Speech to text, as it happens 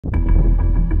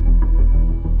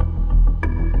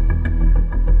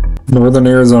Northern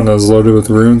Arizona is loaded with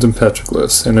ruins and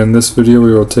petroglyphs, and in this video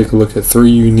we will take a look at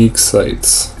 3 unique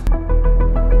sites.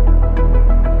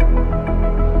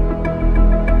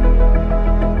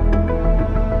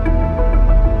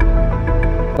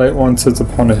 Site 1 sits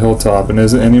upon a hilltop and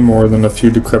isn't any more than a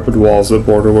few decrepit walls that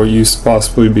border what used to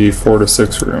possibly be 4 to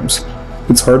 6 rooms.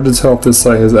 It's hard to tell if this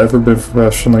site has ever been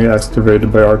professionally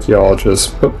excavated by archaeologists,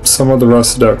 but some of the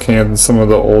rusted out cans and some of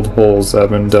the old holes that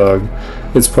have been dug,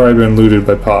 it's probably been looted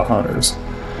by pot hunters.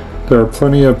 There are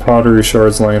plenty of pottery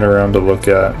shards laying around to look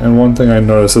at, and one thing I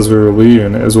noticed as we were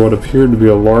leaving is what appeared to be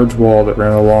a large wall that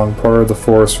ran along part of the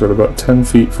forest road about 10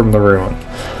 feet from the ruin.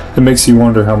 It makes you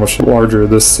wonder how much larger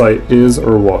this site is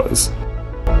or was.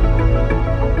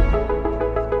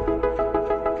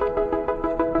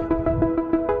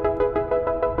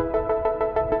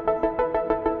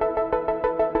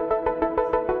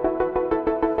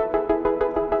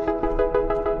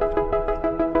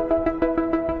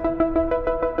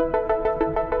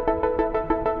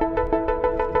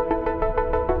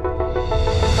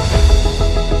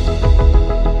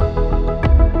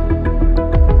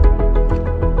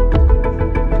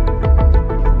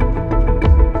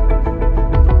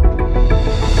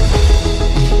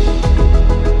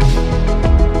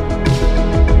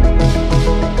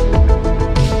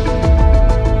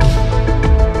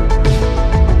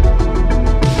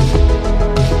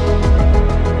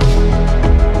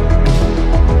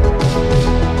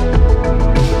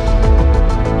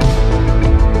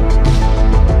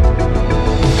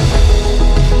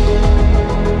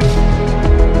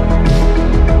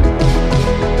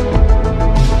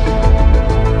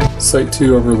 Site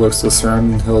 2 overlooks the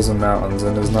surrounding hills and mountains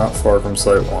and is not far from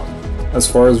Site 1. As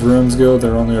far as ruins go,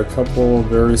 there are only a couple of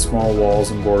very small walls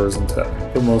and borders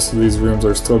intact, but most of these rooms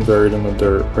are still buried in the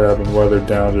dirt or have been weathered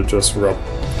down to just rubble.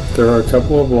 There are a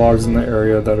couple of logs in the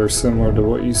area that are similar to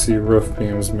what you see roof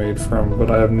beams made from, but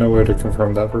I have no way to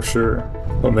confirm that for sure.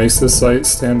 What makes this site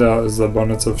stand out is the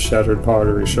abundance of shattered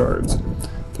pottery shards.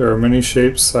 There are many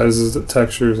shapes, sizes,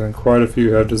 textures, and quite a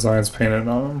few have designs painted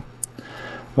on them.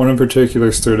 One in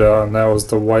particular stood out, and that was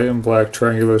the white and black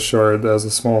triangular shard that has a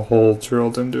small hole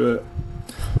drilled into it.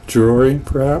 Jewelry,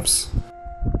 perhaps?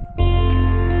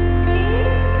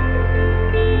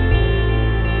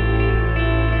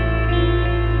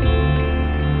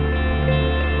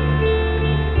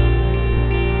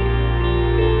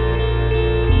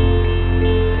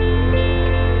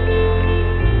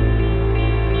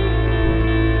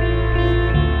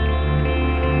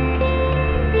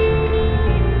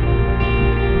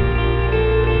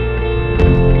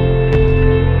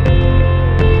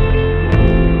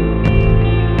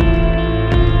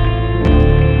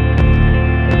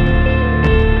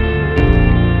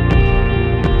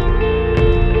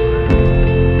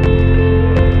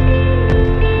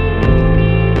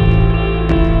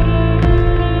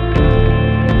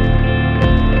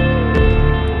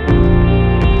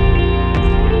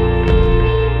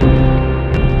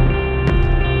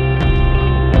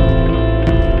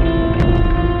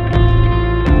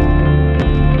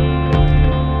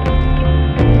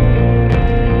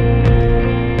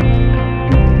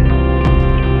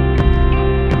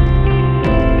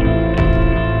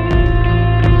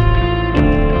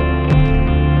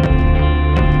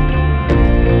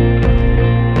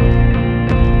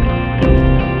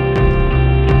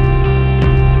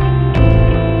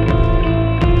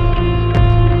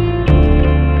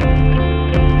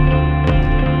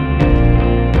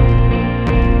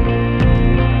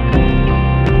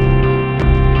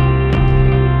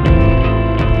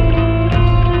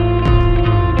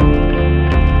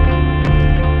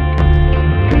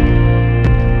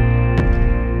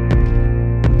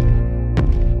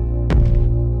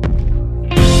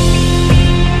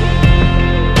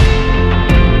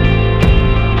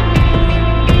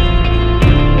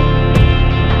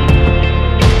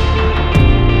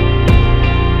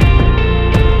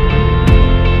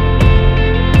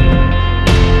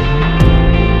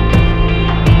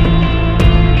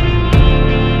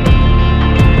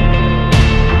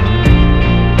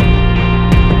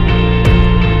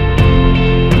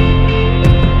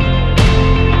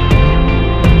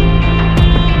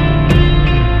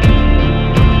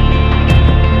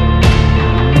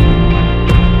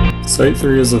 Site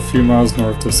 3 is a few miles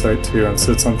north of Site 2 and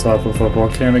sits on top of a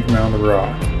volcanic mound of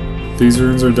rock. These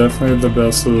ruins are definitely the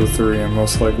best of the 3 and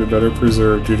most likely better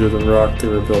preserved due to the rock they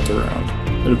were built around.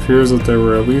 It appears that there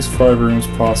were at least 5 rooms,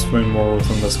 possibly more,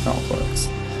 within this complex.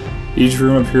 Each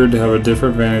room appeared to have a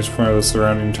different vantage point of the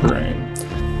surrounding terrain.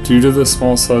 Due to the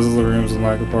small size of the rooms and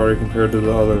lack of pottery compared to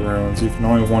the other ruins, you can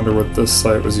only wonder what this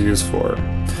site was used for.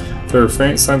 There are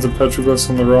faint signs of petroglyphs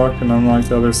on the rock, and unlike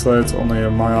the other sites, only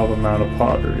a mild amount of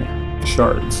pottery.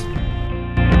 Shards.